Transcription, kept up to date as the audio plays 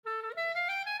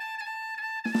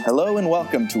Hello and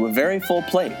welcome to A Very Full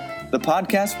Plate, the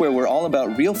podcast where we're all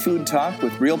about real food talk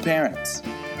with real parents.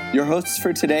 Your hosts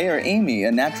for today are Amy,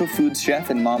 a natural foods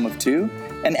chef and mom of two,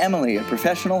 and Emily, a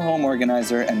professional home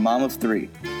organizer and mom of three.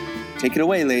 Take it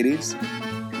away, ladies.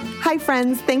 Hi,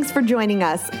 friends. Thanks for joining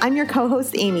us. I'm your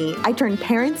co-host, Amy. I turn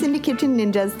parents into kitchen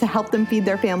ninjas to help them feed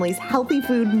their families healthy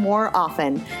food more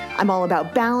often. I'm all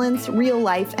about balance, real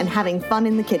life, and having fun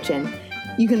in the kitchen.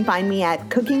 You can find me at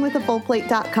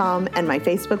cookingwithafullplate.com and my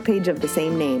Facebook page of the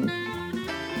same name.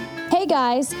 Hey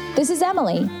guys, this is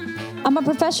Emily. I'm a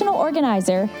professional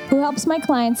organizer who helps my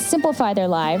clients simplify their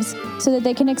lives so that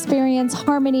they can experience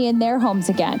harmony in their homes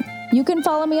again. You can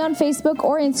follow me on Facebook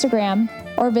or Instagram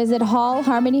or visit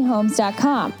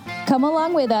hallharmonyhomes.com. Come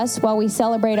along with us while we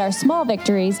celebrate our small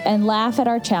victories and laugh at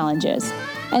our challenges.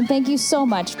 And thank you so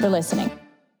much for listening.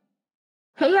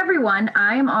 Hey everyone,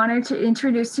 I am honored to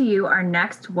introduce to you our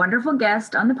next wonderful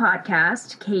guest on the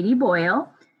podcast, Katie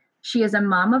Boyle. She is a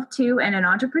mom of two and an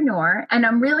entrepreneur, and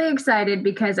I'm really excited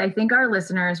because I think our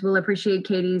listeners will appreciate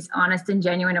Katie's honest and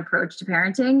genuine approach to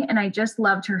parenting, and I just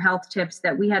loved her health tips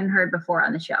that we hadn't heard before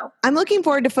on the show. I'm looking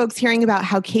forward to folks hearing about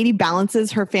how Katie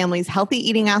balances her family's healthy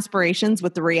eating aspirations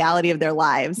with the reality of their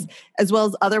lives, as well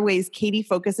as other ways Katie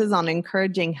focuses on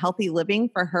encouraging healthy living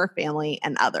for her family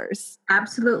and others.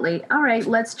 Absolutely. All right,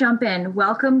 let's jump in.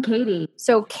 Welcome, Katie.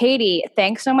 So Katie,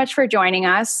 thanks so much for joining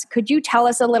us. Could you tell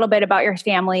us a little bit about your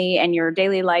family and your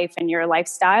daily life and your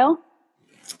lifestyle?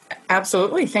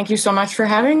 Absolutely. Thank you so much for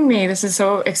having me. This is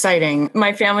so exciting.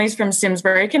 My family's from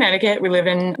Simsbury, Connecticut. We live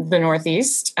in the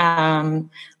Northeast.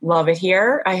 Love it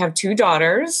here. I have two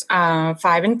daughters, 5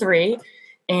 and 3,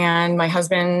 and my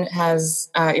husband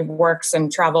works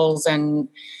and travels, and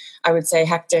I would say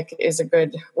hectic is a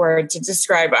good word to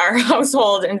describe our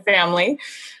household and family.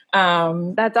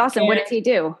 That's awesome. What does he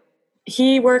do?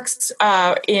 He works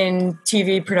in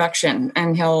TV production,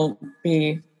 and he'll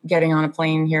be getting on a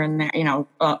plane here and there,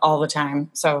 all the time.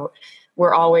 So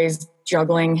we're always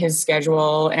juggling his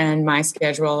schedule and my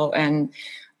schedule, and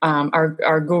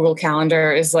our Google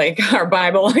Calendar is like our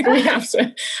Bible. Like we have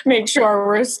to make sure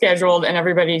we're scheduled and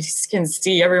everybody can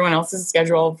see everyone else's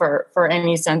schedule for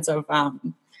any sense of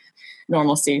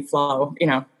normalcy, flow,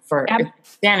 for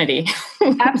sanity.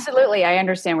 Absolutely. I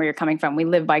understand where you're coming from. We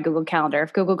live by Google Calendar.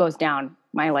 If Google goes down,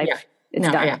 my life is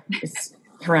done. Yeah, it's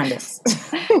horrendous.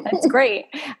 That's great.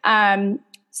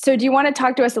 So do you want to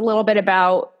talk to us a little bit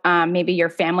about maybe your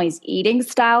family's eating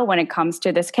style when it comes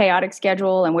to this chaotic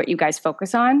schedule and what you guys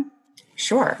focus on?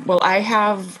 Sure. Well, I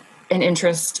have an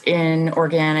interest in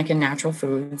organic and natural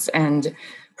foods and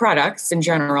products in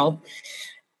general,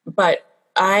 but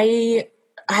I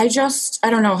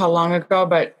don't know how long ago,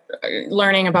 but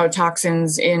learning about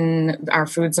toxins in our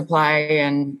food supply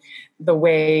and the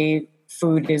way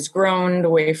food is grown, the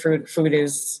way food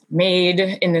is made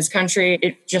in this country,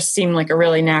 it just seemed like a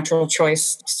really natural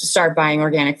choice to start buying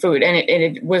organic food. And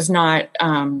it was not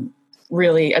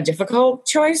really a difficult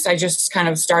choice. I just kind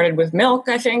of started with milk,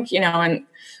 I think, and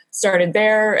started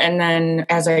there. And then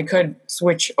as I could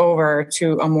switch over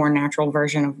to a more natural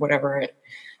version of whatever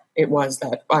it was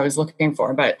that I was looking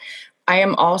for. But I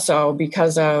am also,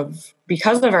 because of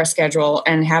our schedule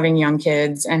and having young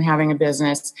kids and having a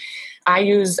business, I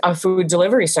use a food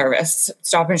delivery service,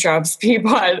 Stop and Shop's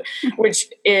Peapod, which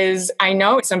is, I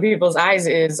know some people's eyes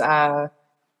is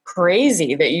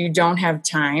crazy that you don't have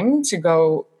time to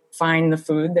go find the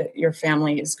food that your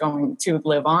family is going to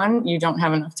live on. You don't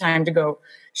have enough time to go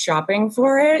shopping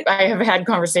for it. I have had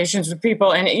conversations with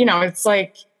people and, it's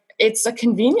like, it's a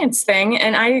convenience thing.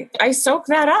 And I soak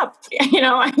that up,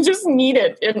 I just need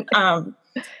it. And I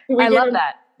love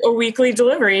that. A weekly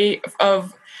delivery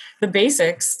of the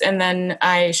basics. And then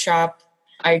I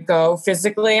go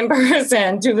physically in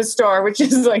person to the store, which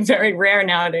is like very rare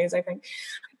nowadays, I think,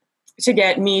 to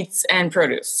get meats and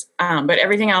produce. But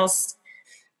everything else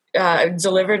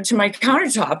delivered to my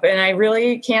countertop. And I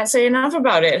really can't say enough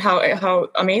about it, how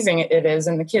amazing it is.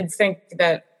 And the kids think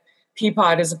that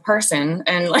Peapod is a person,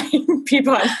 and like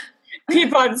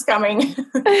Peapod's coming.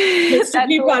 Mr.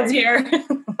 Peapod's here.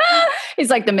 He's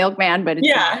like the milkman, but it's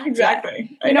not.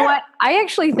 Exactly. You know what? I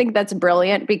actually think that's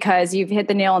brilliant because you've hit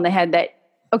the nail on the head that,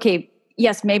 okay,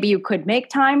 yes, maybe you could make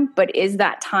time, but is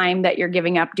that time that you're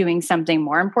giving up doing something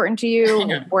more important to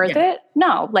you worth it?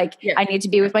 No, I need to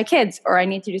be with my kids, or I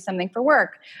need to do something for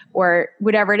work, or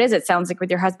whatever it is. It sounds like with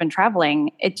your husband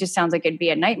traveling, it just sounds like it'd be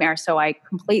a nightmare. So I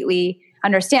completely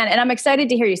understand. And I'm excited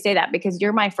to hear you say that because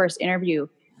you're my first interview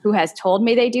who has told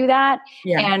me they do that.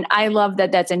 Yeah. And I love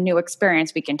that that's a new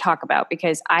experience we can talk about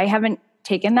because I haven't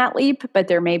taken that leap, but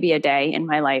there may be a day in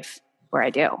my life where I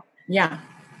do. Yeah.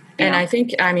 And I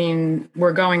think, I mean,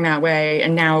 we're going that way.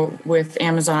 And now with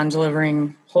Amazon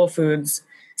delivering Whole Foods,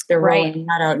 they're rolling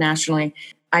that out nationally.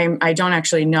 I don't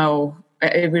actually know.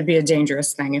 It would be a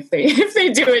dangerous thing if they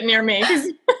do it near me,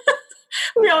 because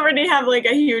we already have like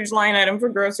a huge line item for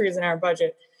groceries in our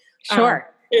budget. Sure.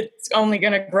 It's only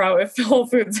going to grow if Whole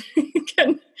Foods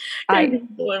can be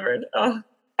delivered. Oh.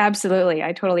 Absolutely.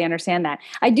 I totally understand that.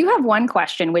 I do have one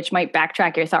question, which might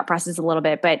backtrack your thought process a little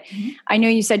bit, but I know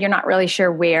you said you're not really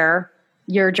sure where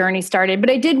your journey started,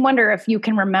 but I did wonder if you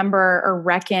can remember or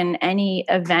reckon any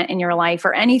event in your life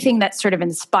or anything that sort of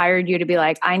inspired you to be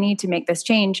like, I need to make this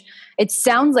change. It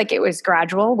sounds like it was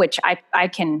gradual, which I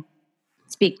can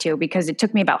speak to, because it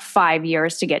took me about 5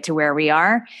 years to get to where we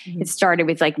are. It started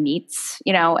with like meats,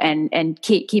 and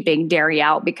keeping dairy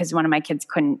out because one of my kids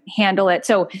couldn't handle it.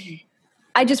 So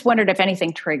I just wondered if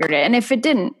anything triggered it. And if it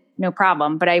didn't, no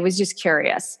problem. But I was just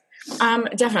curious.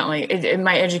 Definitely. In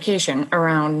my education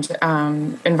around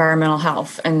environmental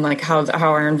health and like how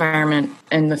our environment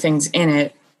and the things in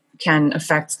it can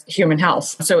affect human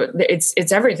health. So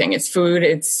it's everything. It's food,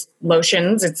 it's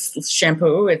lotions, it's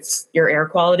shampoo, it's your air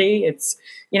quality, it's,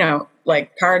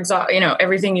 like car exhaust,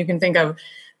 everything you can think of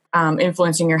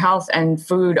influencing your health. And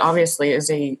food obviously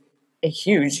is a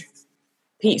huge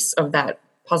piece of that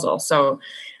puzzle. So,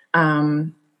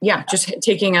 just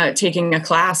taking a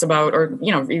class about, or,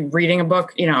 reading a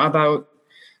book, about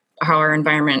how our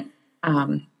environment,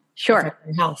 sure.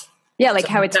 health. Yeah. Like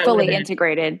how it's fully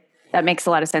integrated. That makes a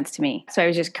lot of sense to me. So I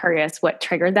was just curious what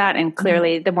triggered that. And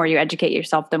clearly the more you educate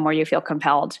yourself, the more you feel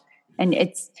compelled. And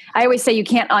I always say you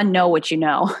can't unknow what you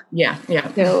know. Yeah. Yeah.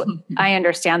 So I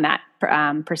understand that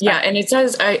perspective. Yeah. And it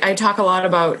says, I talk a lot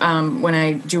about, when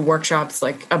I do workshops,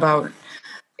 like about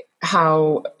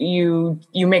how you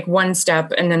make one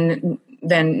step and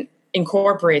then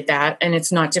incorporate that, and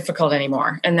it's not difficult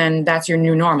anymore. And then that's your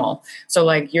new normal. So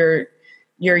like you're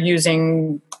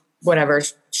using whatever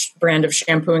brand of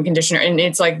shampoo and conditioner, and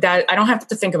it's like that. I don't have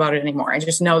to think about it anymore. I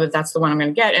just know that that's the one I'm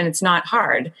going to get, and it's not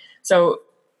hard. So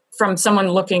from someone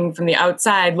looking from the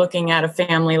outside, looking at a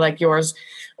family like yours,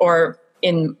 or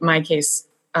in my case,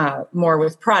 more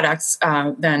with products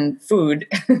than food.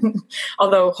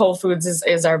 Although Whole Foods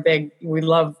is our big, we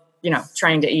love,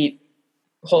 trying to eat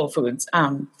Whole Foods.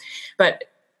 But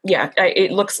yeah,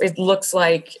 it looks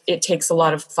like it takes a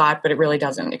lot of thought, but it really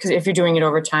doesn't. Because if you're doing it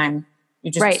over time,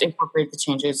 you just incorporate the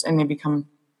changes and they become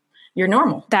your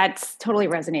normal. That totally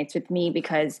resonates with me,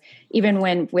 because even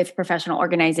when with professional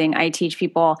organizing, I teach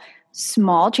people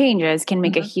small changes can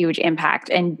make a huge impact,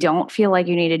 and don't feel like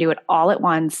you need to do it all at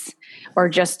once, or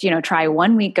just, try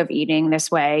 1 week of eating this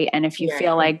way. And if you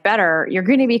feel like better, you're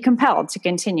going to be compelled to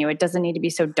continue. It doesn't need to be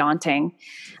so daunting.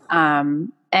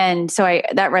 And so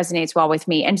that resonates well with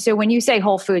me. And so when you say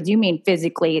Whole Foods, you mean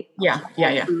physically,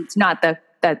 Whole Foods, not the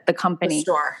company, the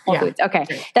store. Whole Foods. Okay.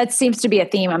 That seems to be a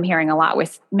theme I'm hearing a lot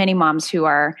with many moms who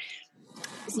are,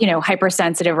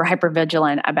 hypersensitive or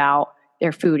hypervigilant about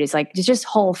their food, is like, it's just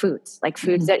whole foods, like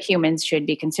foods that humans should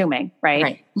be consuming.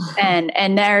 Right.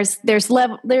 And there's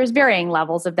varying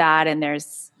levels of that. And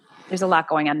there's a lot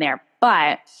going on there.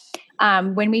 But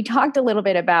when we talked a little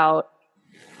bit about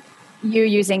you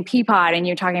using Peapod and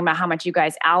you're talking about how much you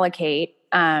guys allocate,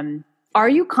 are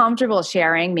you comfortable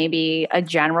sharing maybe a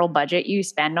general budget you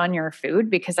spend on your food?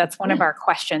 Because that's one of our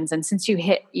questions. And since you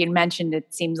mentioned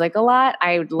it seems like a lot,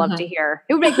 I would love to hear.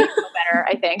 It would make me feel better,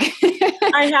 I think.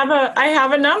 I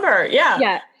have a number.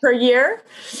 Yeah. Per year.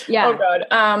 Yeah. Oh God.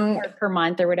 Or per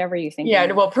month or whatever you think.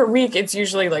 Yeah. Well, per week, it's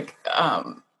usually like,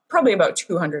 probably about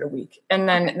 200 a week. And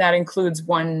then that includes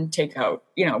one takeout,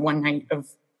 one night of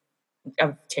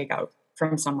takeout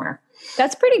from somewhere.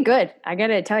 That's pretty good. I got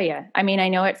to tell you. I mean, I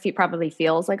know it probably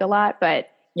feels like a lot,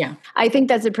 but yeah, I think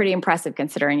that's a pretty impressive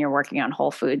considering you're working on Whole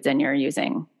Foods and you're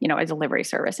using, a delivery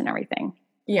service and everything.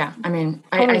 Yeah. I mean,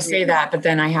 I say that, but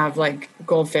then I have like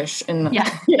goldfish in the,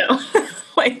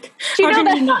 like, how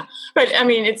can you not? But I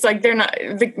mean, it's like,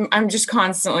 I'm just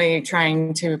constantly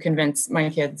trying to convince my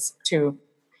kids to,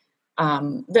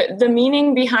 the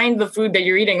meaning behind the food that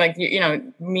you're eating, like,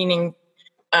 meaning,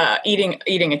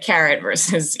 eating a carrot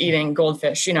versus eating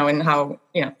goldfish, and how,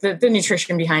 the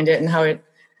nutrition behind it and how it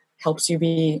helps you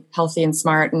be healthy and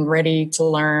smart and ready to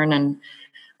learn. And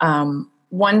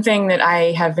one thing that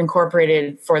I have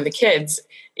incorporated for the kids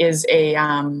is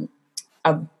a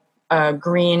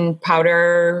green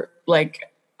powder, like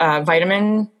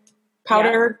vitamin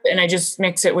powder. And I just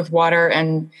mix it with water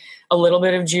and a little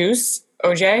bit of juice,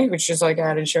 OJ, which is like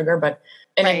added sugar,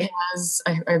 it has,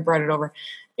 I brought it over.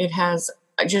 It has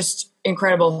just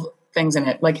incredible things in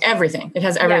it, like everything. It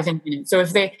has everything in it. So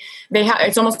if they have,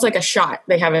 it's almost like a shot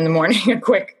they have in the morning, a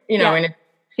quick, and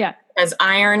has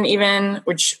iron even,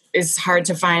 which is hard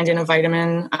to find in a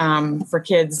vitamin for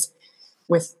kids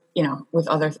with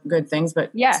other good things.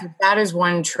 But so that is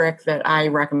one trick that I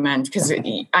recommend, because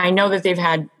I know that they've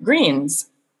had greens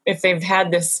if they've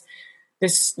had this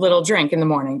little drink in the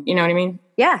morning. You know what I mean?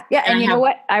 Yeah. Yeah. And you know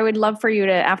what? I would love for you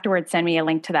to afterwards send me a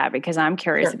link to that, because I'm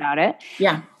curious about it.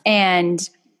 Yeah. And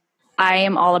I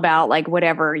am all about like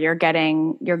whatever you're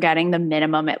getting the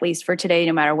minimum, at least for today,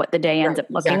 no matter what the day ends up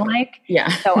looking like. Yeah.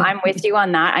 So I'm with you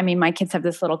on that. I mean, my kids have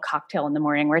this little cocktail in the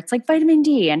morning where it's like vitamin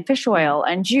D and fish oil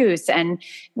and juice and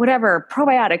whatever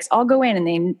probiotics all go in,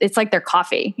 and it's like their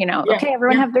coffee, okay,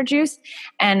 everyone have their juice.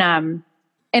 And I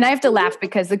have to laugh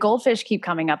because the goldfish keep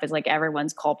coming up as like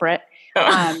everyone's culprit.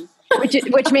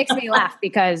 Which makes me laugh,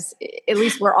 because at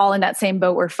least we're all in that same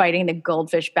boat. We're fighting the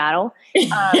goldfish battle.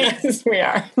 Yes, we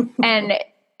are.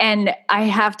 and I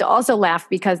have to also laugh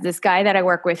because this guy that I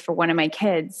work with for one of my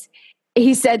kids,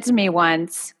 he said to me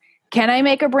once, "Can I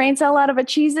make a brain cell out of a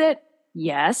Cheez-It?"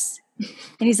 Yes. And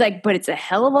he's like, "But it's a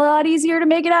hell of a lot easier to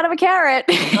make it out of a carrot."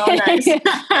 Oh, nice. And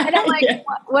I'm like,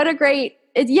 what a great...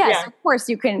 Yes, of course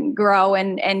you can grow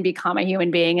and become a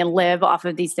human being and live off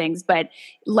of these things, but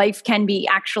life can be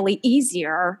actually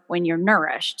easier when you're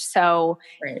nourished. So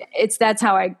that's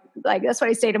how that's what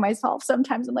I say to myself.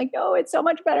 Sometimes I'm like, oh, it's so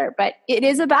much better, but it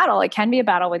is a battle. It can be a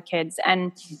battle with kids.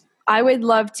 And I would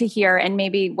love to hear, and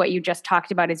maybe what you just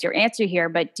talked about is your answer here,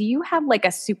 but do you have like a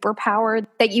superpower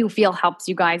that you feel helps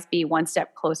you guys be one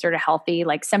step closer to healthy?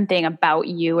 Like something about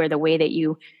you or the way that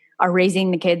you are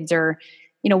raising the kids, or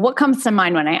what comes to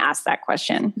mind when I ask that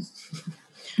question?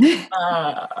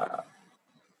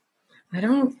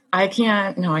 I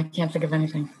can't think of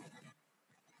anything.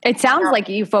 It sounds like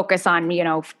you focus on,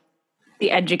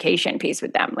 the education piece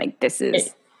with them. Like this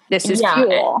is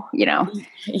fuel,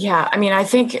 Yeah. I mean, I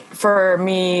think for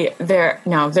me there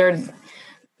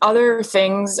other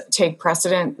things take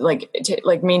precedent,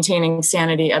 like maintaining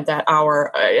sanity at that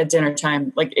hour at dinner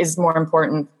time, like is more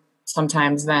important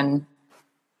sometimes than,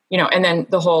 and then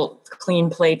the whole clean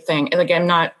plate thing. Like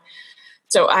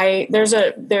there's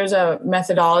a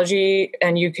methodology,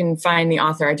 and you can find the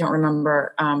author. I don't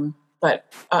remember,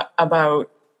 but about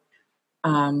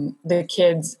the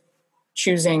kids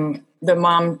choosing,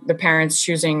 the parents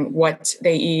choosing what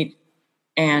they eat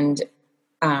and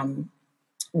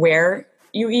where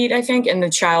you eat, I think, and the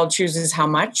child chooses how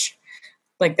much.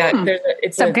 Like that,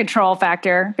 it's some control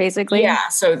factor, basically. Yeah.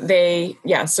 So the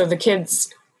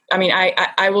kids. I mean,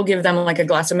 I will give them like a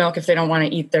glass of milk if they don't want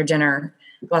to eat their dinner,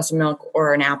 a glass of milk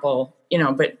or an apple,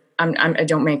 but I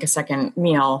don't make a second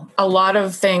meal. A lot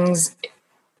of things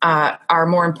are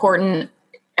more important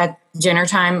at dinner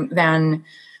time than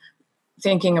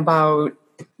thinking about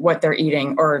what they're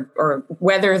eating or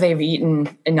whether they've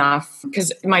eaten enough.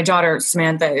 Because my daughter,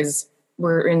 Samantha,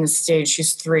 we're in the stage,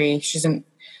 she's 3.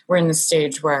 We're in the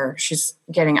stage where she's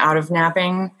getting out of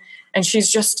napping, and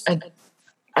she's just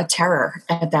a terror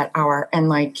at that hour. And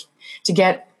like to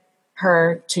get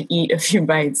her to eat a few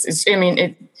bites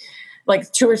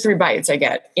like 2 or 3 bites I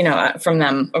get, from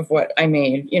them of what I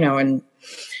made, and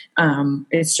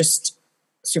it's just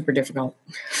super difficult.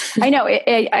 I know.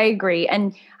 I agree.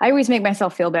 And I always make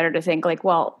myself feel better to think like,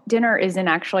 well, dinner isn't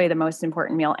actually the most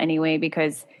important meal anyway,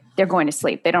 because they're going to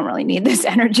sleep. They don't really need this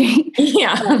energy.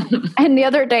 Yeah. And the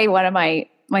other day, one of my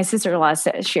sister-in-law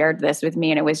shared this with me,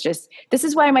 and it was just, this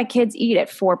is why my kids eat at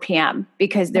 4 p.m.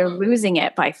 because they're losing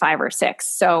it by 5 or 6.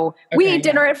 So we eat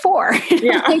dinner at 4.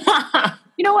 Yeah. Like,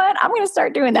 you know what? I'm going to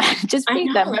start doing that. Just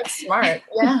feed them. That's smart.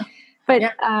 Yeah.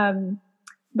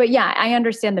 But yeah, I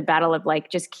understand the battle of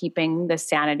like just keeping the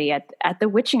sanity at the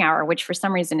witching hour, which for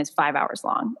some reason is 5 hours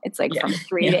long. It's like from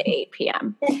 3 to 8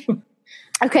 p.m.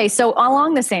 Okay. So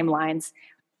along the same lines,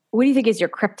 what do you think is your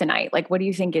kryptonite? Like, what do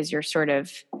you think is your sort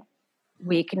of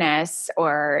weakness,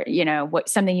 or what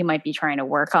something you might be trying to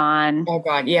work on? Oh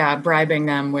God, yeah, bribing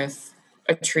them with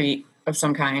a treat of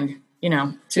some kind,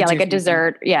 like a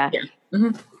dessert. Yeah.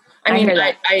 Mm-hmm. I mean,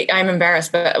 I'm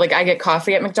embarrassed, but like I get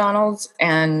coffee at McDonald's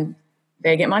and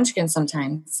they get munchkins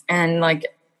sometimes, and like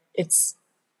it's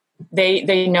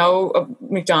they know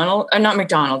not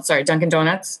McDonald's, sorry, Dunkin'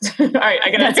 Donuts. All right,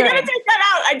 I gotta take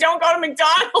that out. I don't go to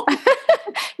McDonald's.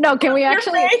 No, can we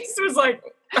actually? Your face was like.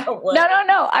 Oh,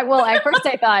 no. At first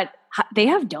I thought, they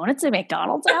have donuts at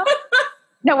McDonald's now?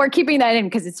 No, we're keeping that in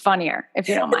because it's funnier, if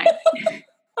you don't mind.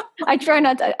 I try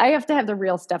not to. I have to have the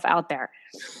real stuff out there.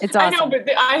 It's awesome. I know, but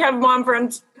I have mom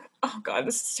friends. Oh God,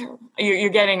 this is terrible. You're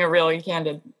getting a really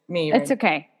candid me. It's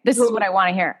okay. This is what I want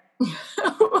to hear.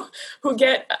 Who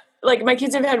get, like, my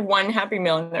kids have had one Happy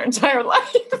Meal in their entire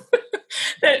life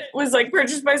that was like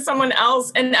purchased by someone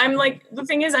else. And I'm like, the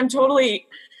thing is, I'm totally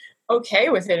okay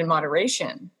with it in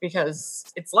moderation because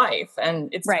it's life and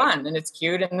it's fun and it's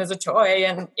cute and there's a toy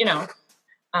and,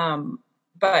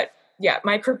 but yeah,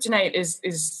 my kryptonite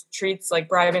is treats, like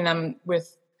bribing them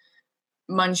with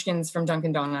munchkins from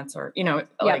Dunkin' Donuts or,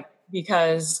 like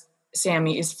because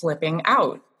Sammy is flipping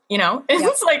out,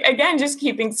 it's like, again, just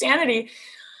keeping sanity.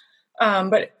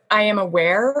 But I am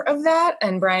aware of that.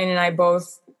 And Brian and I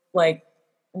both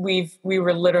we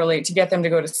were literally, to get them to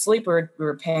go to sleep, we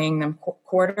were paying them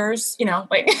quarters,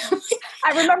 like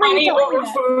I remember you over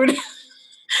food.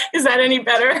 Is that any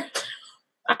better?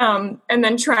 And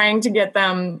then trying to get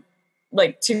them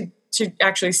to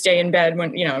actually stay in bed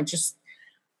when, just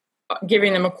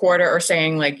giving them a quarter or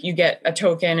saying you get a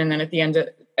token. And then at the end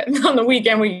on the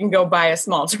weekend, we can go buy a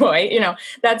small toy,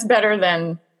 that's better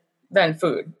than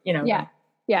food, Yeah.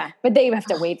 Yeah. But they have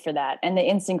to wait for that. And the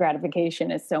instant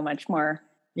gratification is so much more.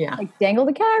 Yeah. Dangle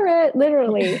the carrot,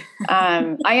 literally.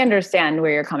 I understand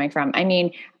where you're coming from. I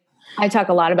mean, I talk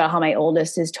a lot about how my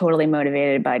oldest is totally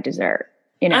motivated by dessert.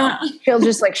 She'll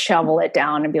just shovel it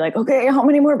down and be like, okay, how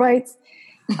many more bites?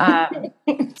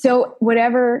 So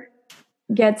whatever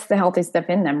gets the healthy stuff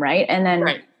in them. Right. And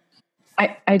then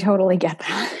I totally get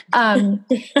that.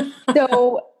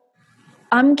 So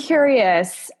I'm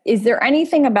curious, is there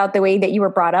anything about the way that you were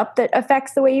brought up that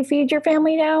affects the way you feed your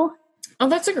family now? Oh,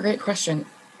 that's a great question.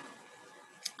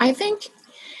 I think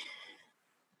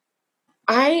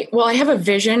I have a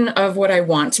vision of what I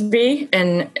want to be,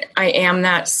 and I am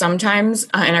that sometimes.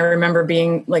 And I remember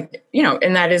being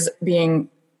and that is being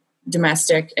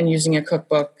domestic and using a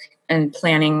cookbook and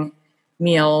planning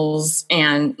meals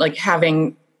and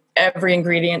having every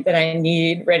ingredient that I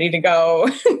need ready to go.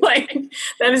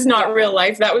 That is not real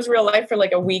life. That was real life for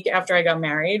a week after I got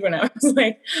married, when I was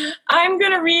I'm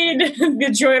going to read The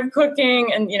Joy of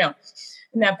Cooking. And,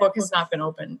 and that book has not been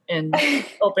opened in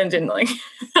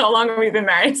how long have we been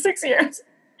married? 6 years.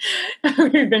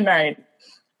 We've been married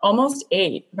almost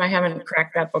 8. I haven't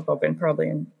cracked that book open probably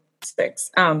in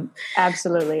 6.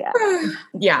 Absolutely. Yeah.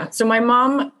 Yeah. So my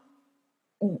mom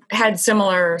had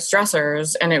similar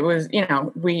stressors, and it was,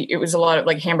 it was a lot of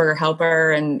Hamburger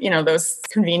Helper and, those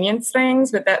convenience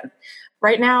things. But that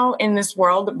right now in this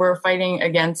world, we're fighting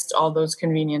against all those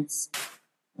convenience,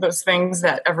 those things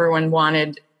that everyone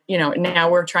wanted, now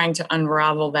we're trying to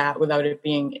unravel that without it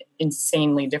being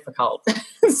insanely difficult.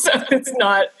 So it's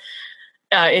not,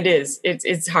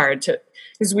 it's hard to,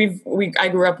 because I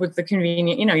grew up with the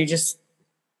convenient, you just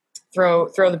throw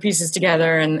the pieces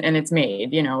together and it's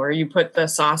made, or you put the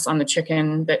sauce on the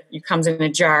chicken that comes in a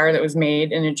jar that was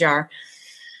made in a jar.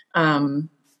 So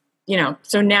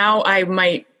now I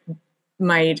might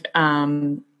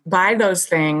buy those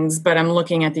things, but I'm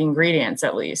looking at the ingredients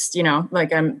at least,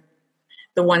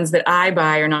 the ones that I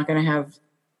buy are not going to have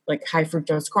high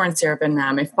fructose corn syrup in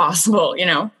them if possible,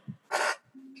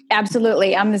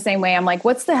 Absolutely. I'm the same way. I'm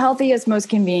what's the healthiest, most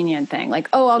convenient thing?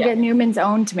 I'll get Newman's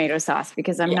own tomato sauce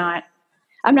because I'm not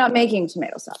making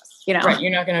tomato sauce, Right.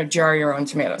 You're not going to jar your own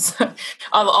tomatoes.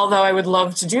 Although I would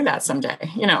love to do that someday,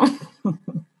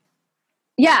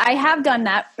 Yeah, I have done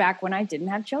that back when I didn't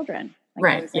have children.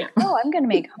 Right. I'm going to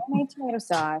make homemade tomato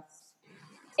sauce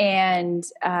and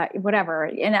whatever.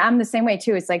 And I'm the same way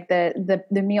too. It's the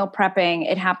meal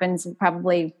prepping. It happens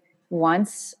probably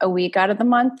once a week out of the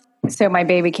month. So my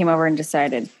baby came over and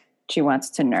decided she wants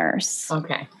to nurse.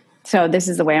 Okay. So this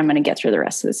is the way I'm going to get through the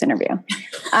rest of this interview.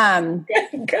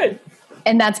 Good.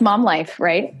 And that's mom life,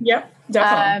 right? Yep,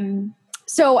 definitely.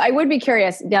 So I would be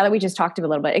curious, now that we just talked a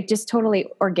little bit, it just totally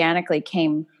organically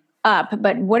came up,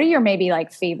 but what are your maybe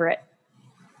favorite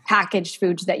packaged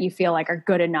foods that you feel are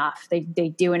good enough? They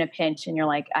do in a pinch and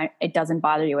you're it doesn't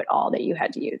bother you at all that you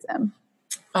had to use them.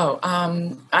 Oh,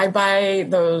 I buy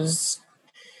those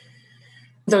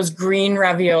green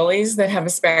raviolis that have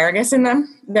asparagus in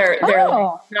them. They're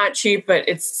not cheap, but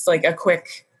it's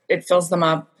it fills them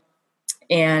up.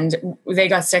 And they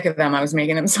got sick of them. I was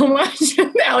making them so much.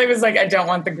 Allie was I don't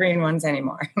want the green ones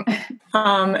anymore.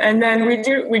 And then we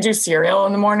do cereal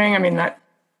in the morning. I mean,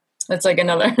 that's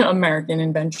another American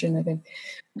invention, I think.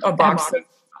 A box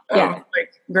of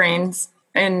grains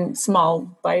in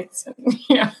small bites.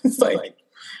 It's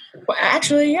well,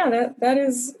 actually, that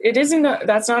is, it isn't,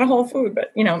 that's not a whole food,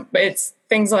 but but it's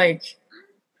things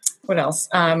what else?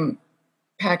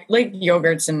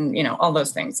 Yogurts and, all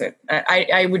those things that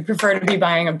I would prefer to be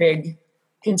buying a big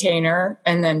container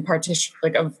and then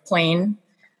partition of plain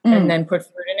and then put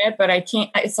fruit in it. But I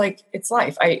can't, it's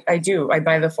life. I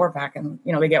buy the 4-pack and,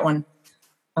 they get one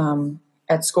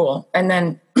at school. And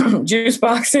then juice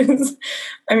boxes,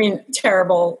 I mean,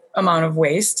 terrible amount of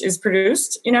waste is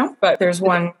produced, but there's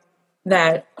one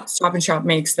that Stop and Shop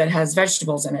makes that has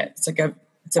vegetables in it.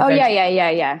 It's It's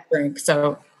a yeah. drink.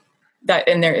 So that,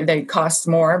 and they cost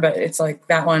more, but it's like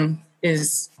that one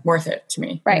is worth it to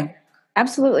me. Right. You know?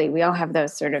 Absolutely. We all have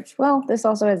those sort of, well, this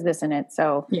also has this in it.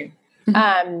 So,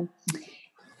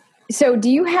 so do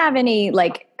you have any,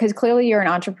 like, because clearly you're an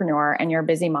entrepreneur and you're a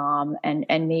busy mom, and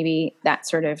maybe that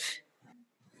sort of,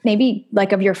 maybe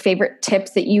like of your favorite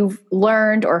tips that you've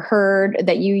learned or heard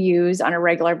that you use on a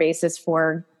regular basis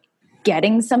for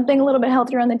getting something a little bit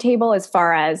healthier on the table, as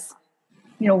far as,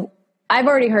 you know, I've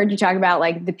already heard you talk about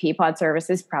like the pea pod service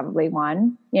is probably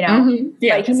one, you know,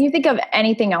 Like, can you think of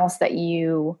anything else that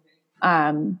you,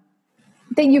 that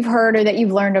you've heard or that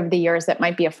you've learned over the years that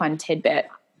might be a fun tidbit?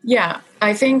 Yeah.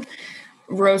 I think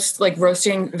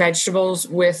roasting vegetables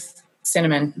with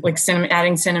cinnamon,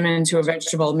 adding cinnamon to a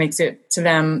vegetable makes it to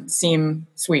them seem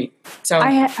sweet. So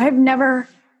I've never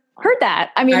heard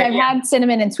that. I mean, I've had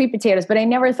cinnamon and sweet potatoes, but I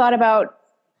never thought about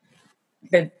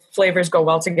the flavors go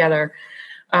well together.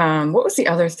 What was the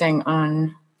other thing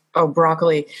on,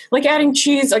 broccoli, like adding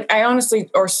cheese, like I honestly,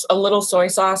 or a little soy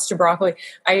sauce to broccoli.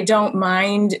 I don't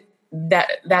mind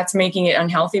that's making it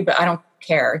unhealthy, but I don't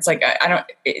care. It's like, I don't,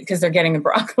 because they're getting the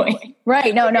broccoli.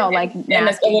 Right. No, like, and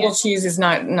a little cheese is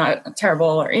not terrible,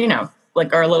 or, you know,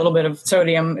 like, or a little bit of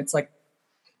sodium. It's like,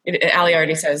 Allie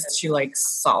already says she likes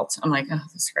salt. I'm like, oh,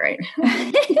 that's great.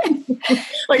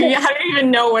 Like, how do you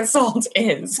even know what salt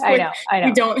is? I know.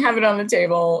 We don't have it on the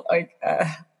table. Like,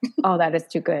 oh, that is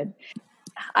too good.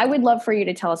 I would love for you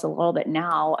to tell us a little bit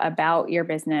now about your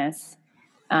business,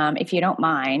 if you don't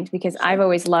mind, because I've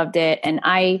always loved it. And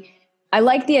I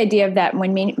like the idea of that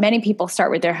when many people start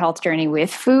with their health journey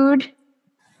with food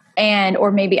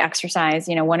or maybe exercise,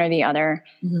 you know, one or the other.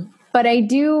 Mm-hmm. But I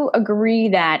do agree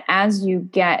that as you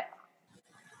get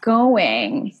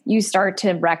going, you start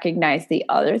to recognize the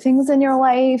other things in your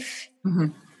life.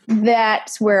 Mm-hmm.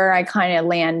 That's where I kind of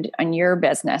land on your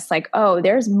business. Like, oh,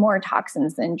 there's more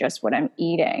toxins than just what I'm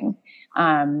eating.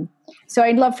 So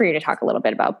I'd love for you to talk a little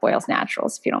bit about Boyle's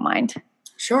Naturals, if you don't mind.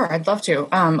 Sure, I'd love to.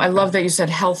 I love that you said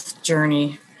health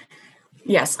journey.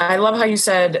 Yes, I love how you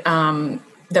said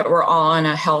that we're all on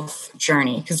a health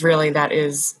journey, because really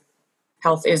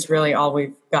health is really all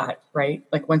we've got, right?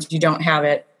 Like, once you don't have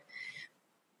it,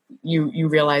 you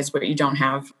realize what you don't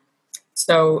have.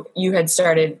 So you had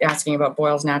started asking about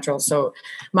Boyle's Naturals. So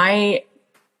my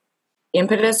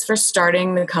impetus for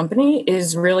starting the company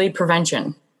is really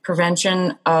prevention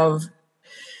of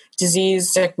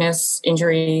disease, sickness,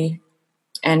 injury,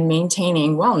 and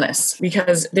maintaining wellness,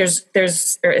 because there's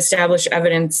established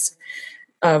evidence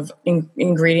of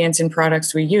ingredients and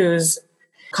products we use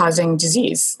causing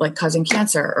disease, like causing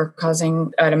cancer or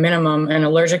causing, at a minimum, an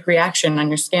allergic reaction on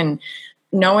your skin.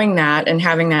 Knowing that and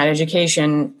having that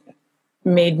education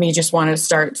made me just want to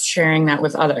start sharing that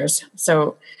with others.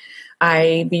 So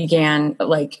I began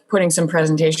like putting some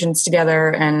presentations together,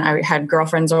 and I had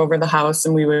girlfriends over the house,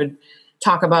 and we would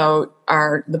talk about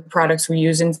the products we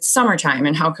use in summertime,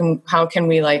 and how can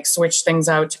we like switch things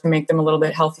out to make them a little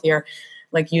bit healthier,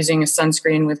 like using a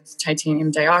sunscreen with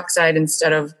titanium dioxide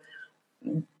instead of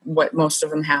what most of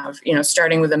them have, you know,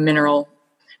 starting with a mineral.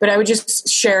 But I would just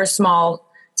share small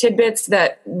tidbits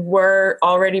that were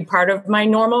already part of my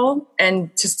normal,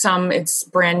 and to some it's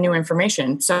brand new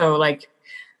information. So like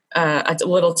a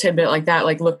little tidbit like that,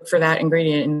 like look for that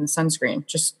ingredient in the sunscreen,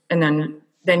 and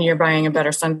then you're buying a better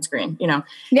sunscreen, you know?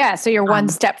 Yeah. So you're one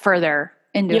step further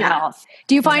into health.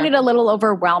 Do you find it a little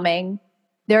overwhelming?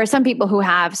 There are some people who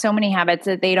have so many habits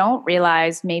that they don't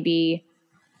realize maybe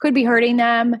could be hurting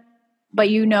them, but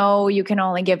you know, you can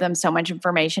only give them so much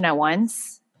information at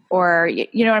once. Or,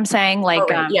 you know what I'm saying? Like,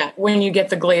 when you get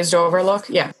the glazed over look.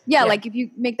 Yeah. Like if you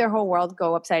make their whole world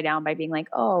go upside down by being like,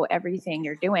 oh, everything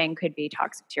you're doing could be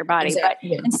toxic to your body.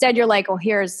 Exactly. But instead you're like, well,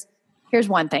 here's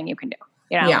one thing you can do,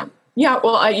 you know? Yeah. Yeah.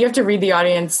 Well, you have to read the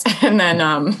audience. And then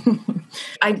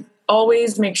I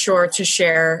always make sure to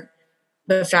share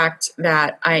the fact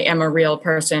that I am a real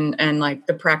person, and like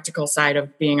the practical side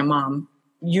of being a mom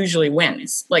usually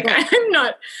wins. Like I'm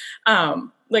not,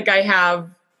 like I have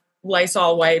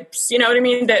Lysol wipes, you know what I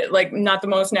mean? That like not the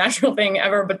most natural thing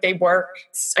ever, but they work.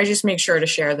 I just make sure to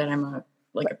share that I'm a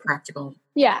practical.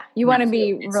 Yeah. You want to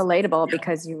be relatable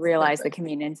because you realize the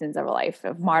conveniences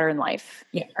of modern life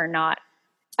are not.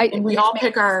 And we all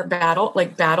pick our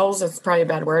battles. That's probably a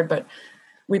bad word, but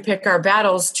we pick our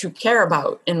battles to care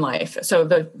about in life. So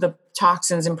the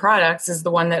toxins and products is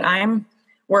the one that I'm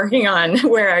working on,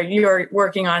 where you're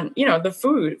working on, you know, the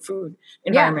food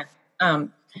environment. Yeah.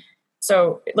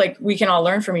 So like we can all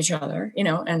learn from each other, you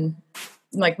know, and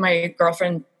like my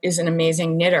girlfriend is an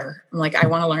amazing knitter. I'm like, I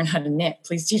want to learn how to knit.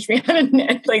 Please teach me how to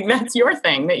knit. Like that's your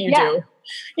thing that you do.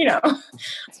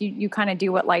 You kind of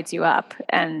do what lights you up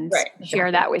and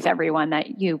share that with everyone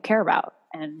that you care about.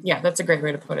 And yeah, that's a great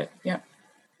way to put it. Yeah.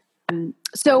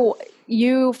 So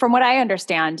you, from what I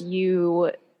understand,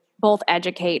 you both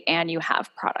educate and you have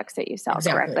products that you sell,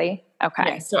 correctly? Okay.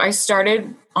 Yeah, so I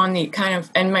started on the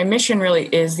and my mission really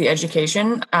is the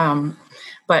education.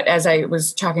 But as I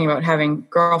was talking about having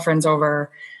girlfriends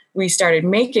over, we started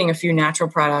making a few natural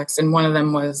products. And one of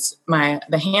them was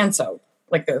the hand soap,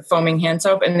 like the foaming hand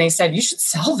soap. And they said, you should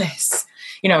sell this.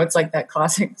 It's like that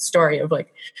classic story of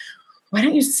like, why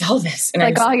don't you sell this? And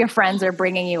like all your friends are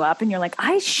bringing you up and you're like,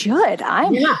 I should.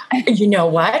 Yeah. You know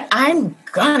what? I'm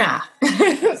gonna.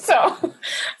 So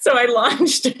I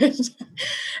launched it.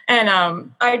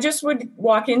 And I just would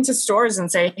walk into stores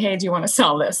and say, hey, do you want to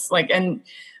sell this? And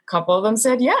a couple of them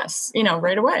said yes,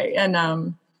 right away. And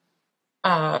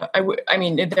I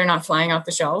mean, they're not flying off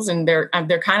the shelves, and they're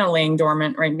kind of laying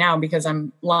dormant right now because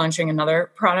I'm launching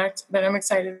another product that I'm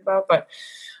excited about. But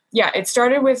yeah, it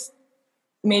started with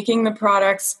making the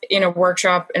products in a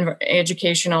workshop and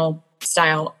educational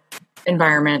style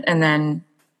environment. And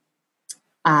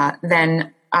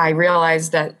then I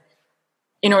realized that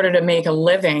in order to make a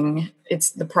living,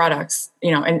 it's the products,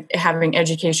 and having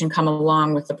education come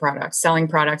along with the products, selling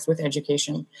products with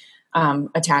education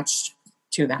attached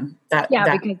to them.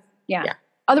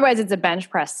 Otherwise it's a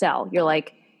bench press sell. You're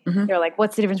like,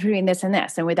 what's the difference between this and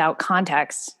this? And without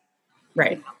context,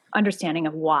 right. Understanding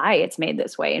of why it's made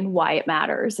this way and why it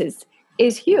matters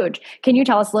is huge. Can you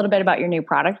tell us a little bit about your new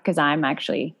product? Because I'm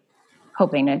actually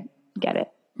hoping to get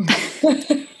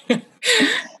it.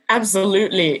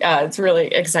 Absolutely. It's really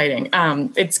exciting.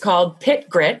 It's called Pit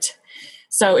Grit.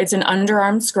 So it's an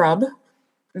underarm scrub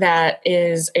that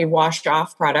is a washed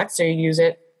off product. So you use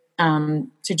it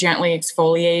to gently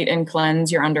exfoliate and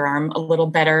cleanse your underarm a little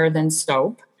better than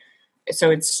soap.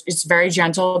 So it's very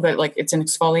gentle, but like it's an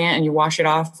exfoliant, and you wash it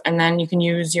off, and then you can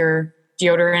use your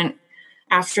deodorant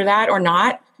after that or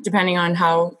not, depending on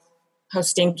how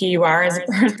stinky you are as a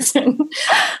person.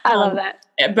 I love that.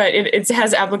 But it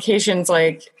has applications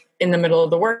like in the middle of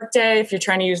the workday if you're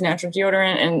trying to use natural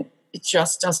deodorant and it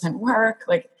just doesn't work.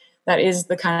 Like that is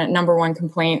the kind of number one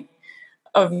complaint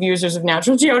of users of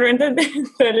natural deodorant,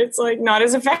 that it's like not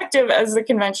as effective as the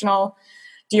conventional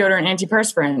deodorant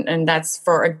antiperspirant, and that's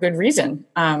for a good reason.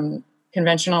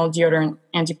 Conventional deodorant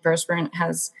antiperspirant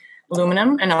has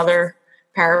aluminum and other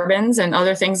parabens and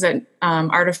other things that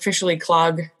artificially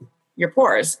clog your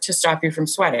pores to stop you from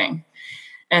sweating,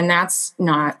 and that's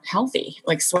not healthy.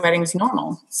 Like sweating is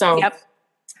normal. So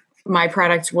my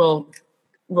product will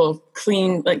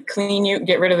clean you,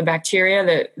 get rid of the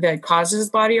bacteria that causes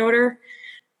body odor,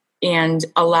 and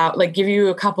give you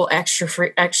a couple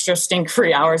extra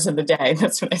stink-free hours of the day.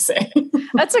 That's what I say.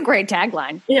 That's a great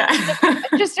tagline. Yeah.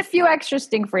 Just a few extra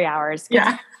stink-free hours.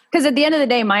 Yeah. Because at the end of the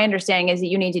day, my understanding is that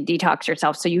you need to detox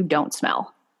yourself so you don't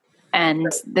smell.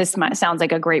 And this sounds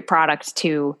like a great product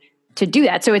to do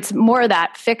that. So it's more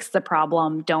that fix the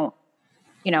problem. Don't,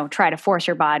 try to force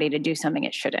your body to do something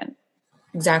it shouldn't.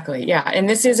 Exactly. Yeah. And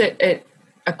this is a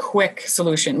quick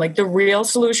solution. Like the real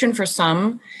solution for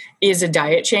some is a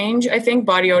diet change. I think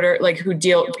body odor, like people who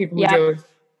deal with,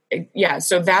 yeah.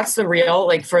 So that's the real,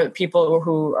 like for people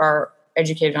who are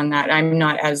educated on that. I'm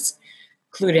not as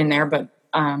clued in there, but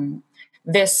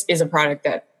this is a product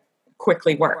that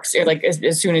quickly works. Like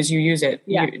as soon as you use it,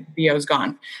 BO's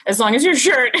gone. As long as your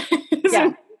shirt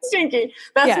isn't stinky.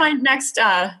 That's my next,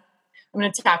 I'm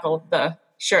going to tackle the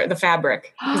shirt, the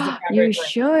fabric. You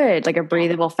should, like a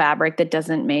breathable fabric that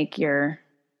doesn't make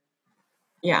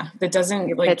that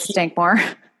doesn't stink more.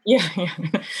 Yeah.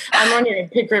 I'm wondering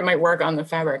if Pit Grit might work on the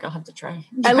fabric. I'll have to try.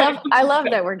 I love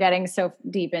that we're getting so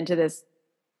deep into this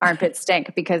armpit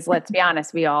stink, because let's be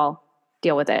honest, we all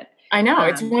deal with it. I know.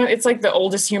 It's like the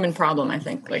oldest human problem, I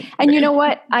think. And you know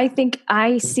what? I think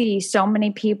I see so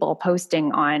many people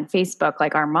posting on Facebook,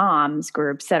 like our moms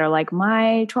groups, that are like,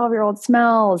 my 12-year-old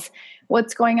smells.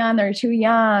 What's going on? They're too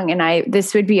young. And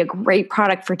this would be a great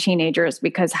product for teenagers,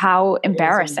 because how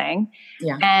embarrassing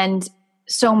and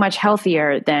so much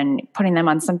healthier than putting them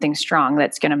on something strong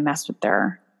that's going to mess with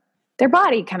their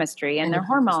body chemistry and their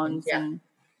hormones. And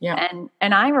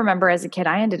I remember as a kid,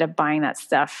 I ended up buying that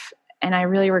stuff, and I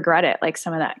really regret it. Like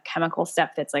some of that chemical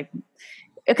stuff that's like,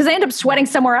 because I end up sweating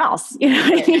somewhere else. You know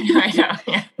what I mean? I know.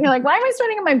 Yeah. You're like, why am I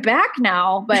sweating on my back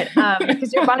now? But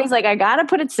because your body's like, I got to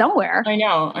put it somewhere. I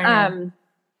know.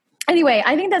 Anyway,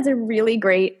 I think that's a really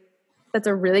great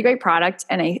product.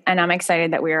 And I'm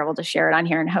excited that we are able to share it on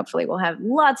here, and hopefully we'll have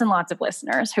lots and lots of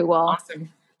listeners who will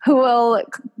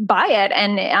buy it.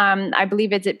 And I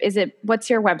believe what's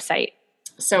your website?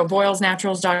 So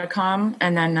boylesnaturals.com.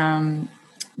 And then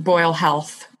Boyle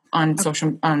Health on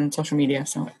social media.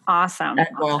 So awesome.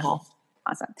 At Boyle Health.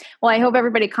 Awesome. Well, I hope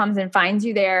everybody comes and finds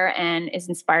you there and is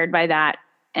inspired by that.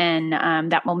 And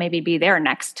that will maybe be their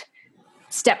next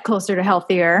step closer to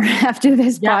healthier after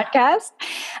this podcast.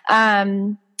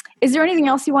 Is there anything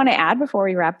else you want to add before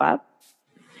we wrap up?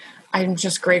 I'm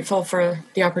just grateful for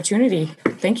the opportunity.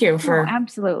 Thank you for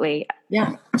absolutely.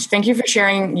 Yeah. Thank you for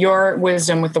sharing your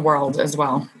wisdom with the world as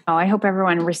well. Oh, I hope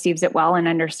everyone receives it well and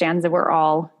understands that we're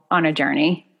all on a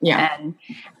journey. Yeah.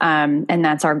 And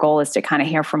that's our goal, is to kind of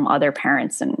hear from other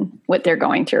parents and what they're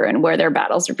going through and where their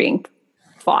battles are being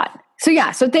fought.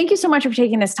 So thank you so much for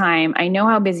taking this time. I know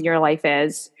how busy your life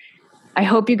is. I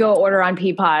hope you go order on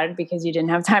Peapod because you didn't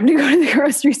have time to go to the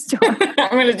grocery store.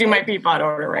 I'm going to do my Peapod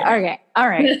order right now. Okay. All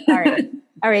right.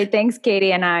 All right. Thanks,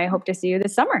 Katie. And I hope to see you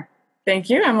this summer. Thank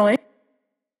you, Emily.